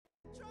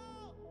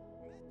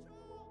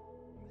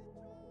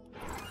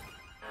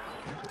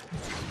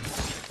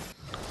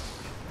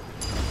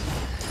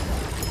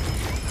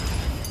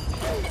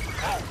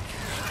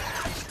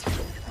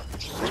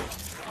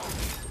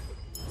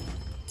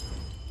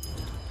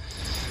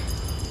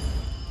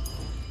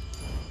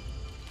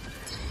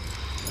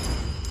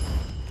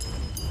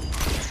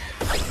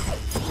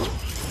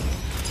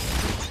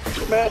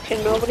Bro,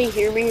 can nobody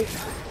hear me?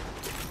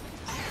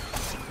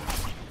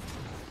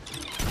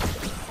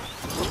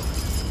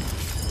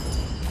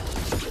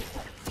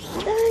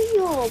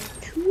 Damn,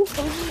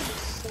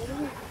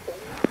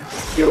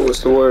 270. Yo,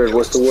 what's the word?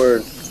 What's the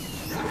word?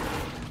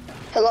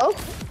 Hello?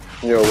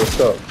 Yo, what's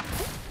up?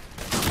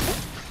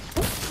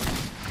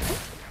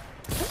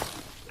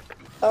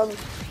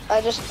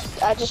 I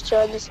just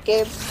joined this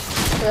game.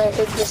 And I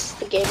heard this is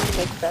the game to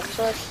make friends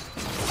with.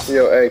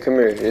 Yo, hey, come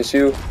here. It's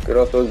you. Get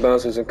off those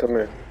bouncers and come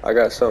here. I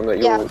got something that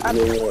you'll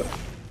want.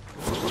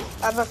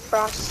 I'm a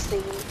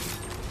frosty.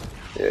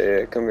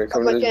 Yeah, come here.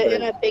 Come I'm to like this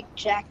in bank. a big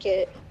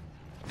jacket.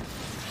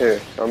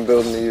 Here, I'm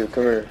building to you.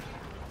 Come here.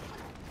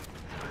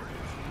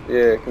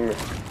 Yeah, come here.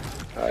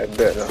 I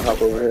bet. Now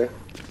hop over here.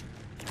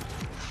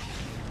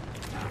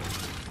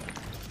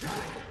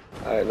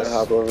 Alright, now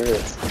hop over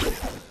here.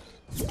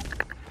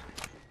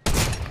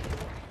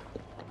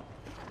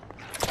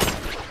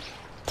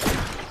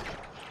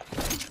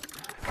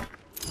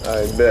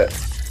 I bet.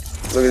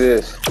 Look at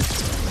this.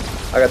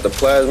 I got the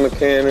plasma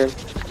cannon.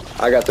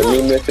 I got the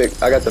new mythic.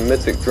 I got the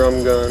mythic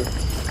drum gun.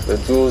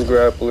 The Jules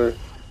grappler.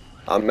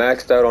 I'm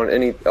maxed out on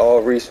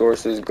all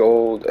resources,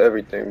 gold,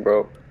 everything,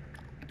 bro.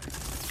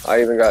 I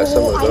even got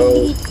some of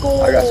those.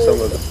 I got some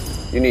of them.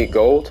 You need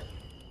gold?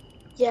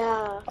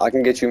 Yeah. I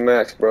can get you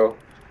max, bro.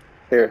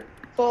 Here.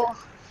 Well,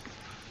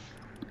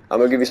 I'm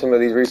gonna give you some of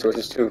these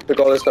resources too. Pick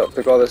all this up.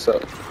 Pick all this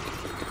up.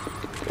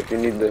 If you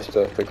need this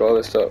stuff, pick all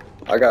this up.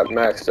 I got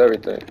maxed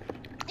everything.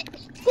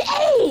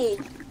 hey!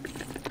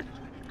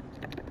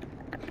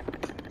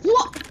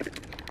 What?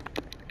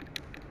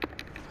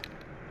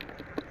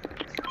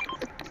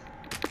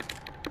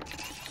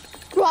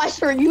 Bro, I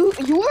swear, you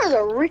are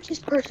the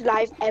richest person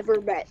I've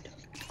ever met.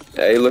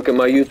 Hey, look at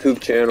my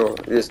YouTube channel.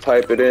 Just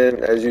type it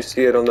in as you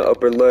see it on the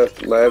upper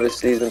left. Lavish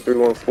Season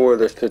 314.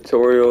 There's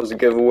tutorials,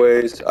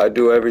 giveaways. I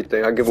do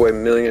everything. I give away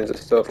millions of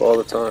stuff all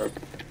the time.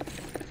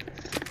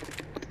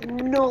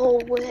 No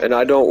way. And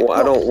I don't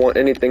want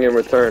anything in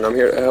return. I'm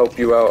here to help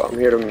you out. I'm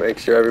here to make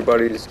sure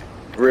everybody's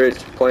rich,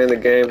 playing the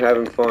game,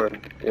 having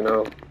fun. You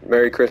know,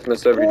 Merry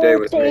Christmas every day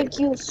with me. Thank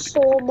you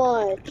so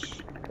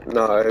much.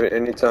 Nah,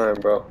 anytime,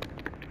 bro.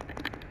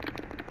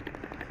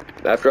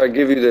 After I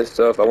give you this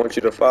stuff, I want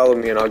you to follow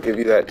me and I'll give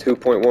you that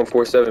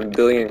 2.147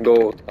 billion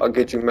gold. I'll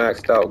get you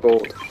maxed out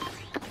gold.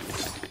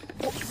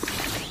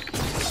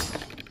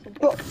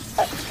 Bro,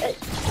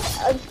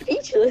 I'm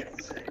speechless.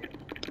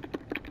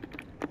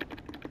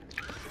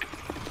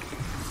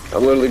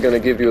 I'm literally gonna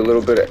give you a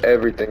little bit of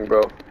everything,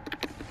 bro.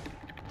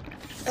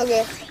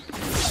 Okay.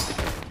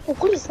 Oh,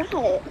 what is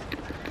that?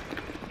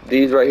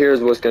 These right here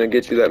is what's gonna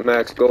get you that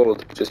max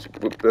gold. Just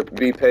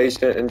be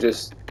patient and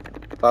just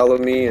follow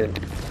me and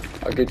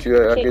I'll get you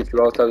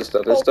all types of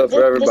stuff. There's stuff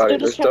for everybody.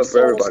 There's stuff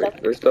for everybody.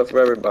 There's stuff for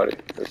everybody.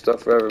 There's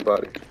stuff for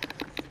everybody.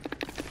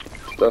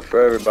 Stuff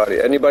for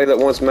everybody. Anybody that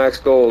wants max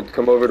gold,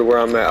 come over to where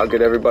I'm at. I'll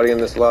get everybody in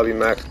this lobby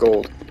max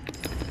gold.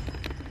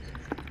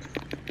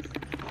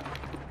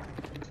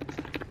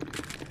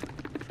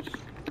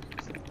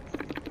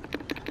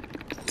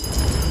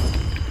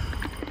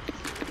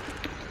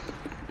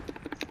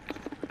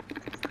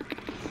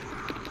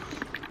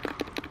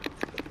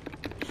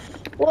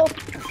 Whoa.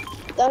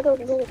 I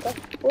don't know what that.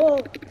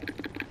 Whoa.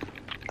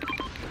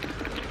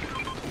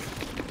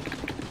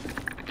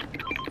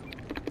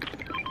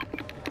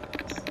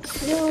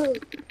 No.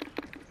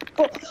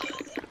 Oh.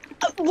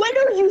 When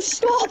are you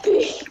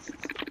stopping?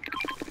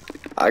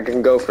 I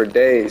can go for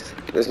days.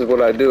 This is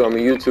what I do. I'm a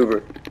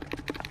YouTuber.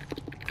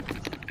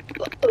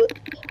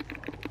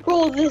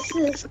 Bro, this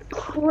is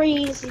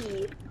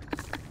crazy.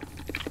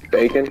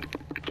 Bacon.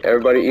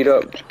 Everybody eat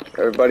up.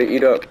 Everybody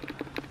eat up.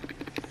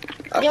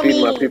 I Yummy.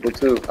 feed my people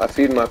too. I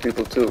feed my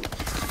people too.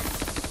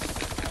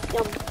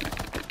 Yum.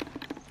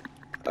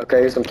 Okay,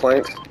 here's some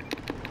planks.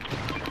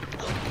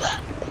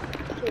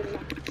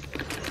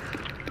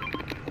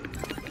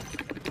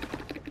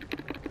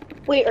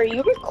 Wait, are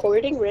you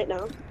recording right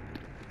now?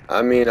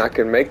 I mean, I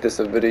can make this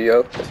a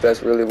video if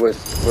that's really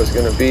what's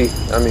gonna be.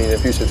 I mean,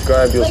 if you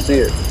subscribe, you'll see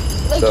it.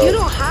 Like, so, you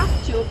don't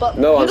have to, but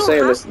no, I'm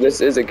saying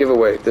this is a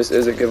giveaway. This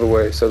is a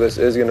giveaway, so this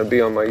is gonna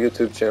be on my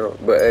YouTube channel.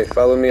 But hey,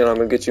 follow me and I'm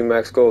gonna get you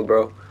max gold,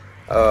 bro.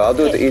 I'll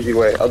do it the easy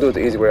way. I'll do it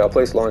the easy way. I'll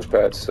place launch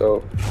pads,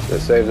 so it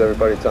saves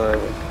everybody time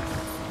and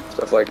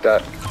stuff like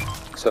that.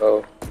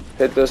 So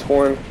hit this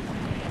one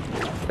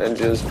and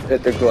just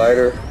hit the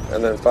glider,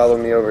 and then follow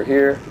me over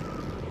here.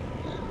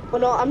 Oh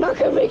no, I'm not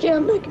gonna make it.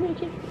 I'm not gonna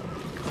make it.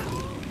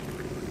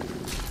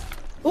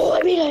 Oh,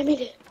 I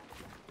made it.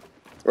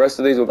 The rest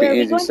of these will be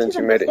easy since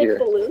you made it here.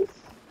 Balloons?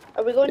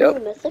 Are we going to the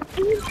mythic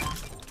balloons?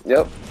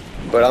 Yep.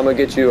 But I'm gonna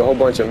get you a whole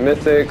bunch of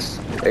mythics,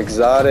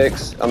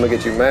 exotics. I'm gonna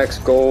get you max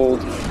gold.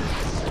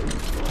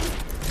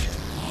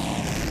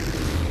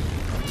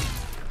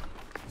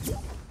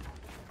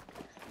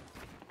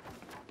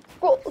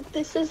 Bro,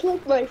 this is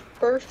like my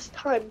first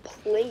time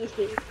playing.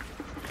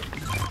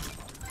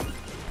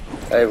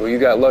 Hey, well, you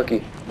got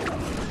lucky.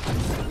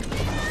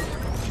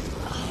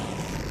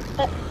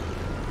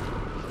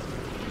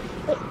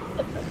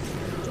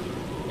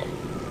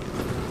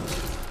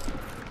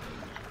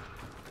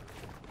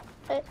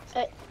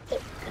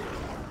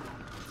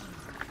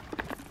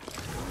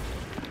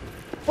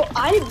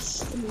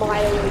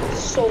 smiling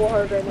so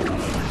hard right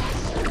now.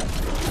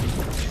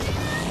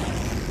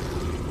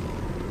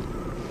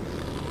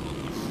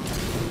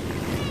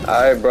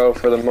 Alright, bro,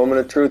 for the moment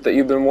of truth that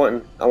you've been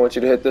wanting, I want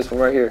you to hit this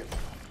one right here.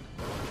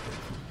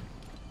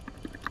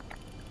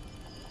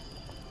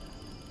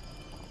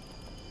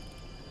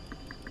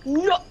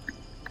 No!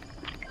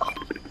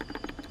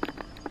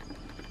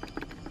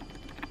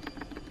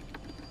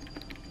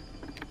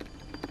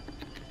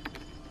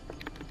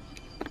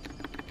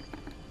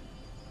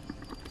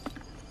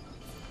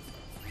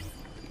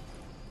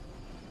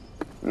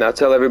 Now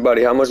tell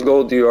everybody, how much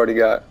gold do you already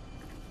got?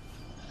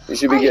 You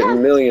should be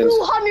getting millions.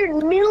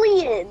 200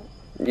 million!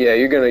 Yeah,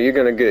 you're gonna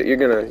get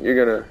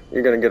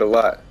a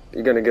lot.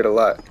 You're gonna get a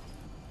lot.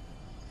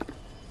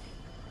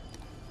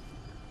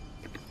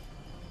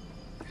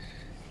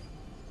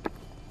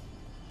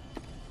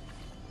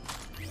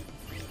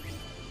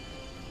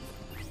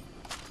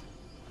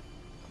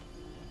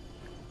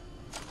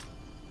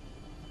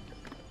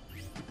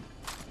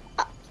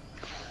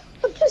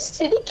 I'm just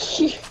sitting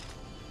here.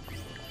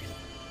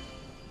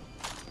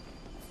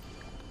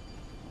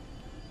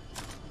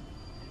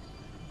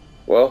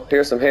 Well,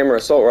 here's some hammer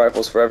assault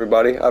rifles for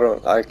everybody.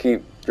 I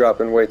keep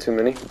dropping way too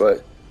many,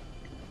 but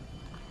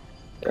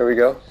there we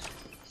go.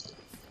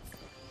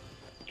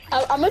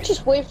 I'm gonna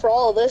just wait for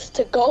all of this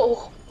to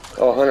go.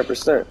 Oh,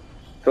 100%.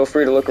 Feel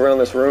free to look around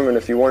this room, and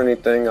if you want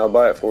anything, I'll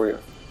buy it for you.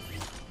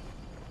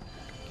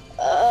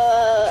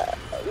 Are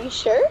you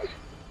sure?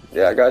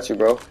 Yeah, I got you,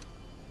 bro.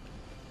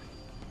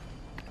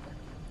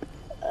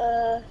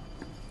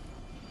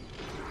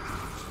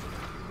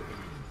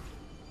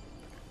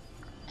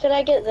 Can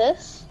I get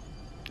this?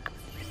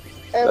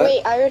 Or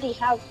wait, I already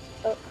have.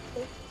 Oh.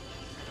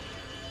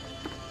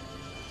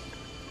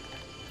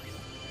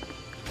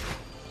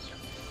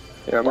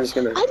 Yeah, I'm just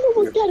gonna. I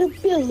almost got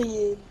 $1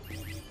 billion.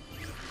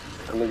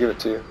 I'm gonna give it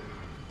to you.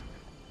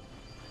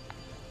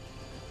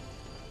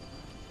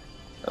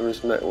 I'm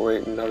just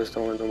waiting. I just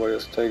don't want nobody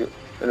else to take it.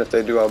 And if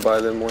they do, I'll buy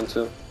them one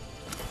too.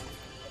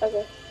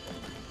 Okay.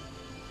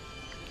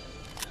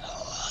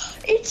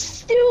 It's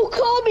still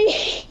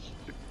coming.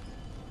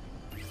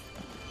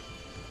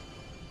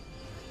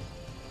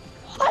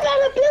 I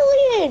got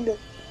 $1 billion.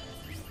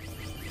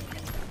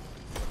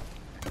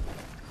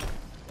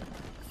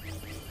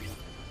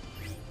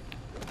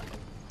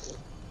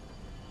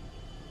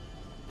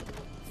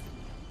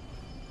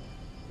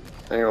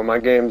 Hang on, my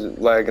game's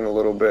lagging a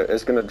little bit.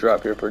 It's gonna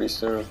drop here pretty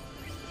soon.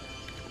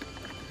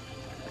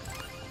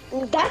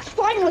 That's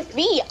fine with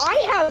me. I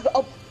have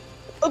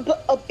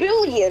a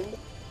billion.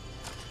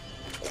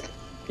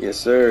 Yes,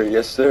 sir.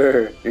 Yes,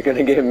 sir. You're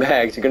gonna get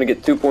max. You're gonna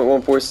get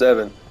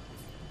 2.147.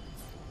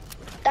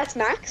 That's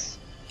max?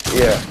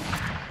 Yeah.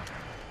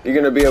 You're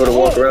gonna be able to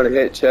walk around and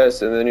hit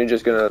chests, and then you're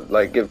just gonna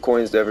like give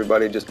coins to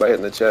everybody just by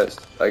hitting the chest.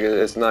 Like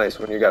it's nice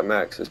when you got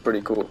max. It's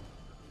pretty cool.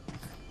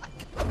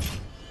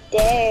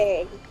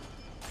 Dang.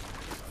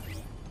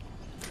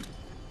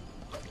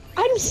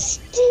 I'm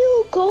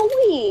still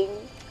going.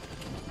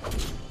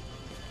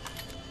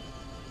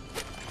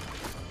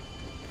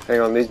 Hang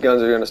on, these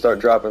guns are gonna start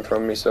dropping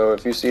from me. So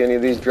if you see any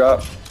of these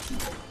drop,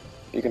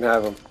 you can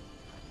have them.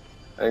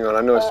 Hang on,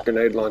 I know it's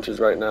grenade launchers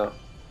right now,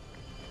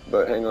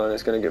 but hang on,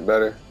 it's gonna get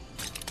better.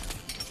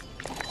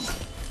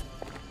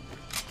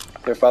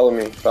 Here, follow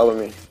me, follow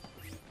me.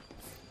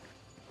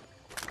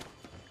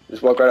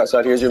 Just walk right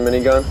outside. Here's your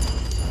minigun.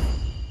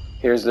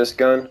 Here's this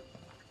gun.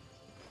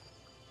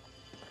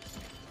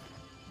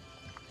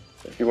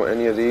 If you want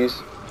any of these.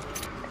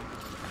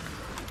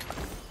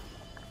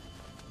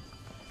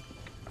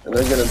 And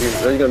there's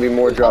gonna be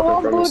more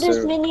dropping from me soon.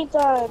 This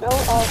minigun.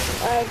 Oh,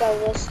 I got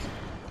this.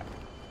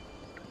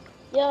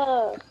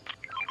 Yeah.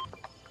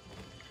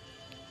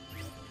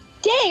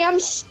 Dang, I'm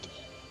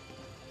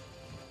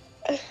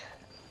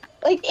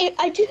like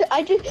I just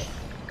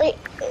like.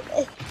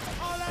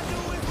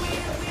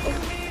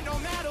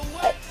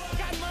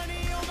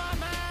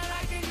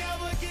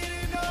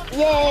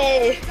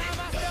 Yay!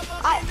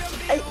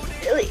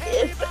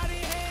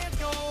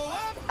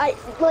 I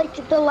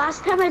like the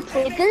last time I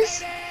played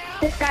this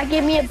guy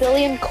gave me 1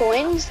 billion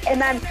coins,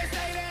 and then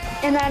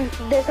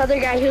this other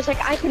guy, he was like,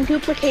 I can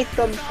duplicate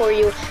them for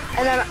you,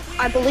 and then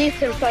I believed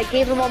him, so I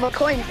gave him all the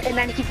coins, and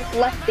then he just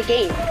left the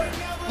game.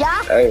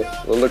 Yeah? Hey,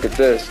 well look at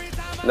this.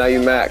 Now you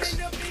max.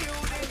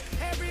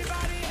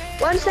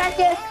 1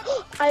 second.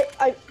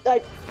 I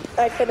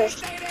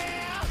finished.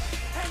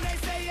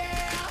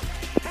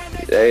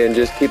 Hey, and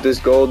just keep this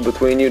gold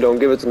between you. Don't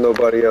give it to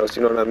nobody else.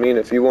 You know what I mean?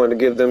 If you want to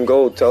give them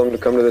gold, tell them to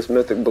come to this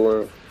mythic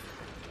balloon.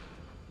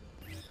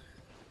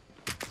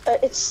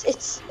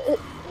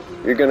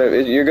 You're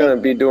gonna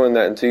be doing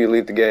that until you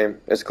leave the game.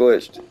 It's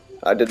glitched.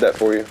 I did that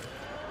for you.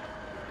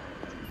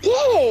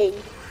 Dang.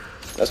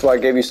 That's why I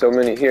gave you so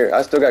many. Here,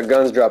 I still got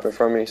guns dropping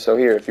from me. So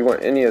here, if you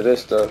want any of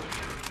this stuff,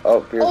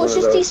 oh, here's one it's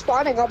of just those.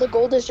 despawning. All the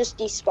gold is just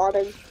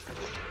despawning.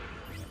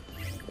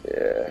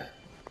 Yeah.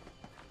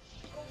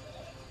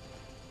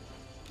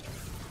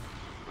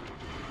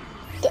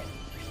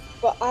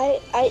 But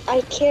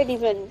I can't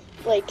even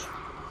like.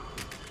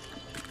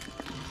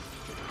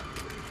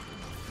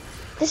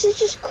 This is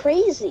just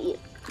crazy.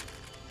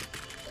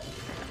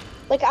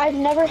 Like, I've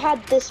never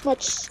had this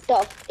much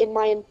stuff in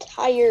my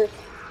entire...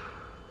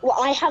 Well,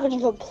 I haven't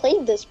even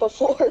played this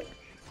before.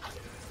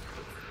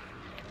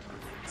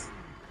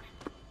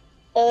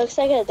 It looks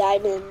like a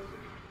diamond.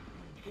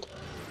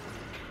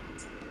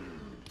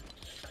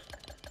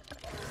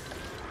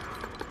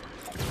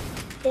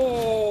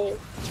 Yay.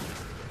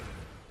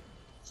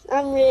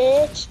 I'm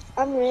rich,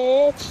 I'm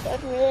rich,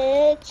 I'm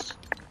rich.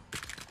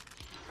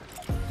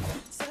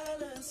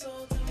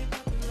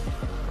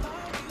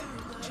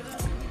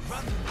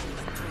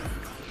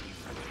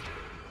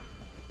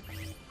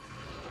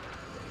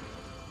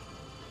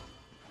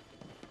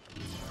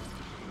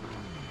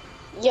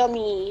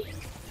 Yummy.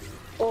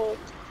 Oh.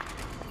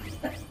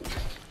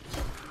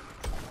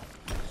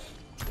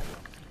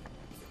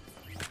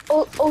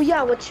 Oh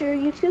yeah, what's your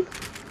YouTube?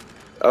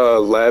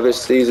 Lavish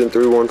Season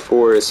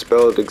 314 is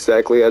spelled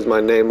exactly as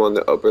my name on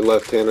the upper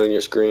left hand on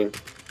your screen.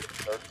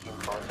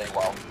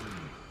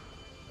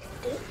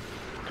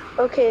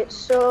 Okay,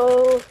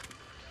 so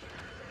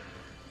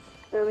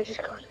let me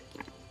just go.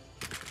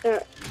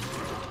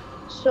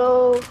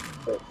 So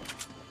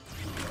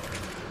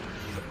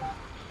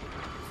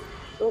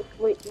oh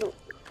wait, no.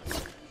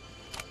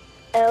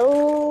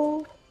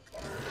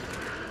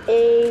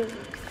 LAVIS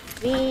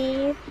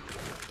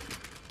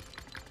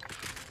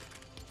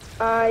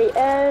Y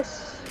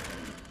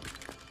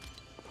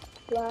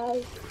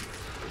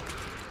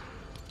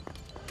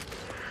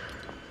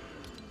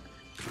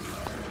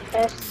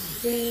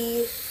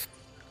SCN.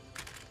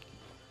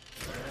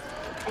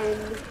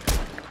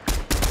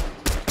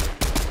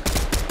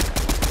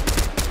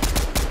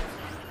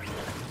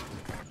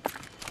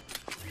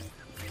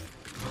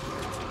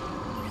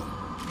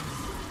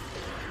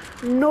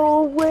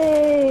 No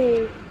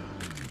way!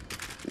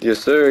 Yes,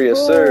 sir. Yes,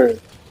 sir.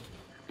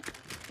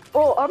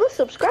 Oh, I'm gonna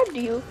subscribe to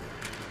you.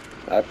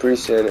 I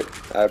appreciate it.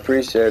 I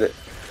appreciate it.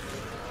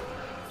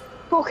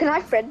 Bro, can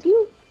I friend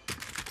you?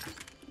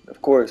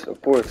 Of course,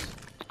 of course.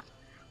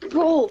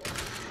 Bro,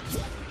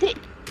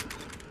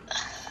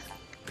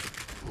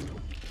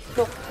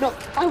 no,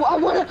 I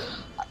wanna.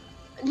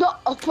 No,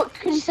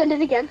 could you send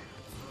it again?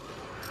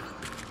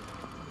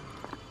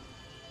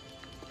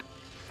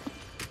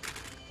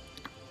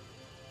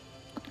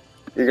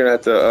 You're gonna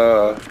have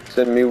to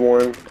send me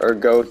one or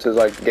go to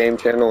like game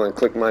channel and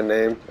click my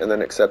name and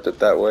then accept it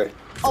that way.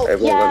 Oh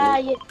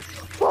yeah.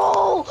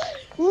 Bro,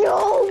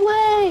 no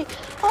way!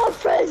 I'm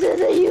friends with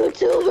a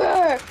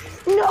YouTuber.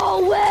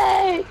 No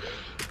way!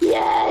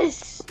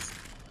 Yes.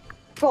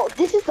 Bro,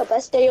 this is the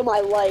best day of my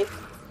life.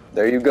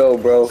 There you go,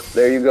 bro.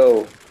 There you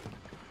go.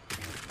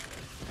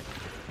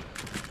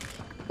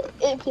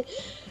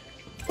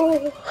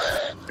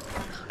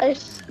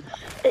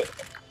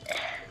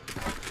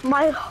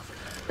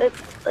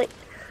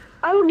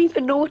 I don't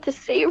even know what to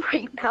say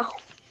right now.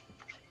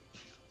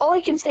 All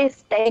I can say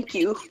is thank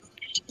you.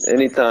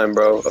 Anytime,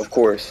 bro. Of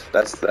course.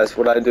 That's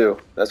what I do.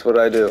 That's what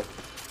I do.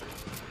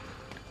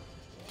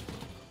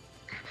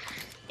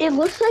 It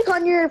looks like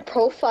on your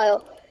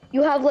profile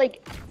you have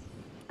like.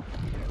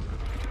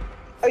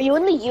 Are you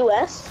in the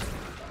U.S.?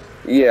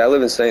 Yeah, I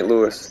live in St.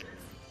 Louis.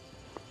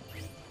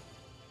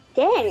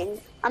 Dang,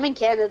 I'm in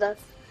Canada.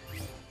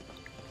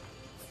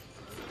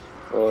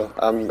 Well,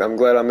 I'm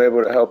glad I'm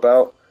able to help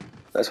out.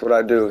 That's what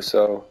I do.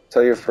 So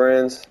tell your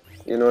friends.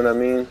 You know what I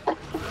mean?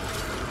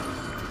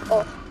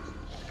 Oh,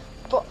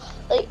 but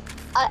like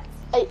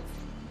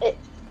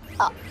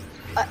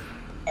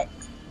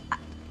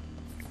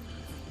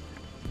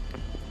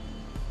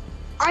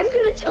I'm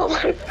gonna tell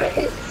my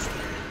friends.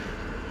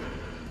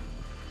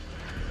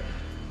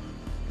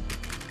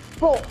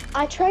 Bro,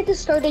 I tried to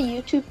start a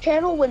YouTube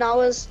channel when I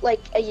was like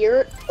a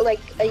year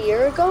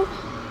ago,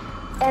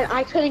 and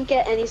I couldn't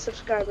get any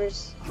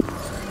subscribers.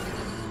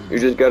 You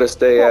just gotta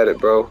stay at it,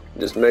 bro.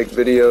 Just make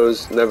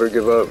videos, never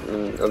give up,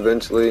 and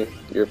eventually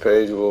your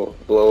page will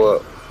blow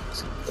up.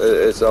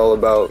 It's all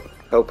about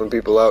helping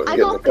people out and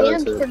getting the content. I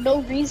got banned for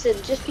no reason,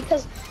 just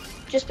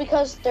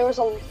because there was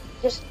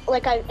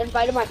I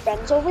invited my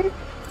friends over,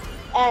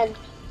 and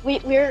we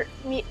were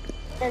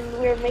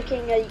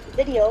making a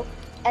video,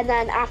 and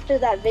then after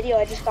that video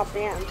I just got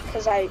banned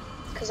because I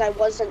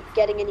wasn't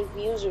getting any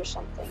views or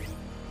something.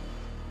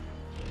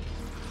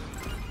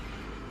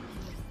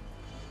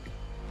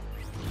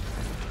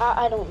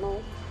 I don't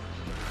know.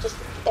 Just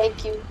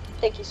thank you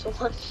so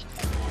much.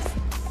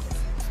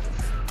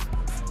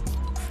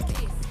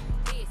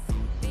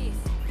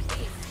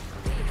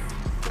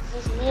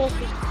 This is me.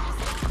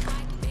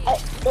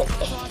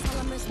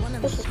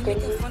 This is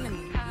crazy.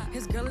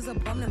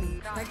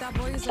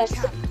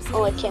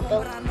 Oh, I can't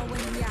build.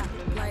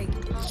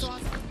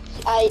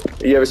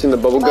 You ever seen the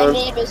bubble gun? My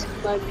name is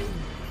Muggy.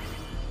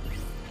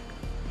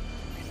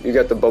 You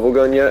got the bubble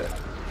gun yet?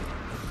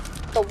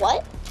 The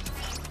what?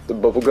 The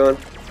bubble gun?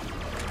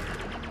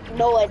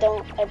 No, I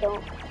don't.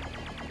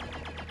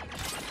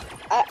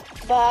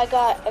 But I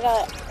got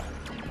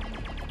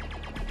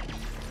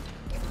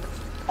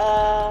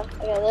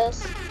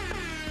this.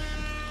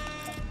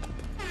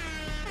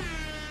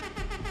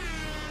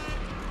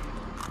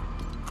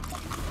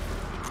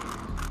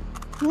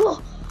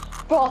 No,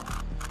 bro.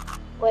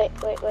 Wait.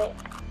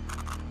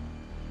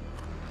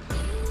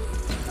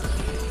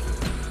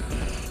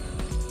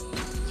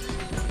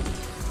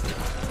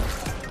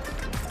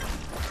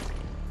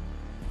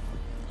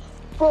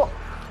 Bro.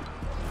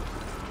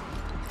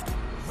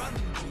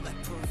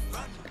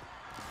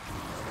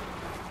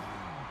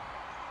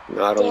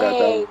 No, I don't got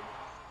that.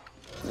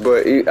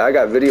 But I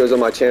got videos on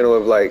my channel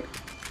of like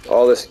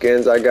all the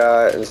skins I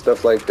got and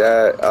stuff like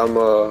that. I'm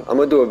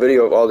gonna do a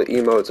video of all the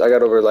emotes. I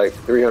got over like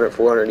 300,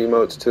 400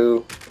 emotes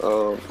too.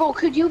 Bro,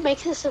 could you make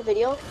this a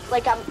video?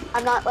 Like I'm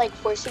not like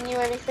forcing you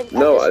or anything.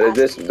 No,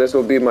 this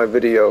will be my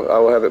video. I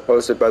will have it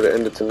posted by the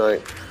end of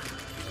tonight.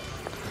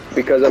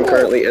 Because I'm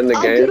currently in the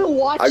game. I'm gonna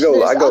watch I go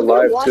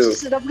live too.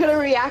 This and I'm gonna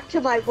react to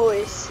my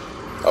voice.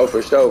 Oh,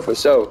 for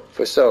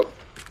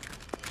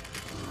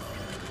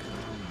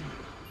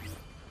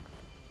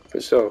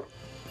sure.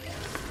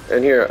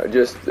 And here,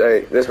 just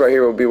hey, this right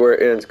here will be where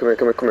it ends. Come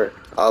here.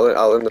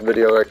 I'll end the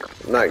video like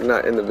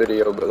not in the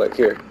video, but like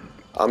here.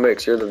 I'll make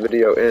sure the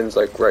video ends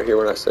like right here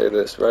when I say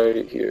this.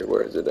 Right here.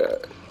 Where is it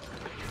at?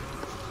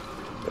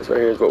 This right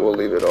here is what we'll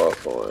leave it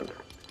off on.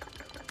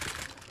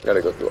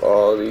 Gotta go through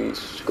all these,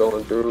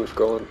 scrolling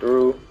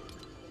through.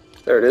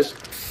 There it is.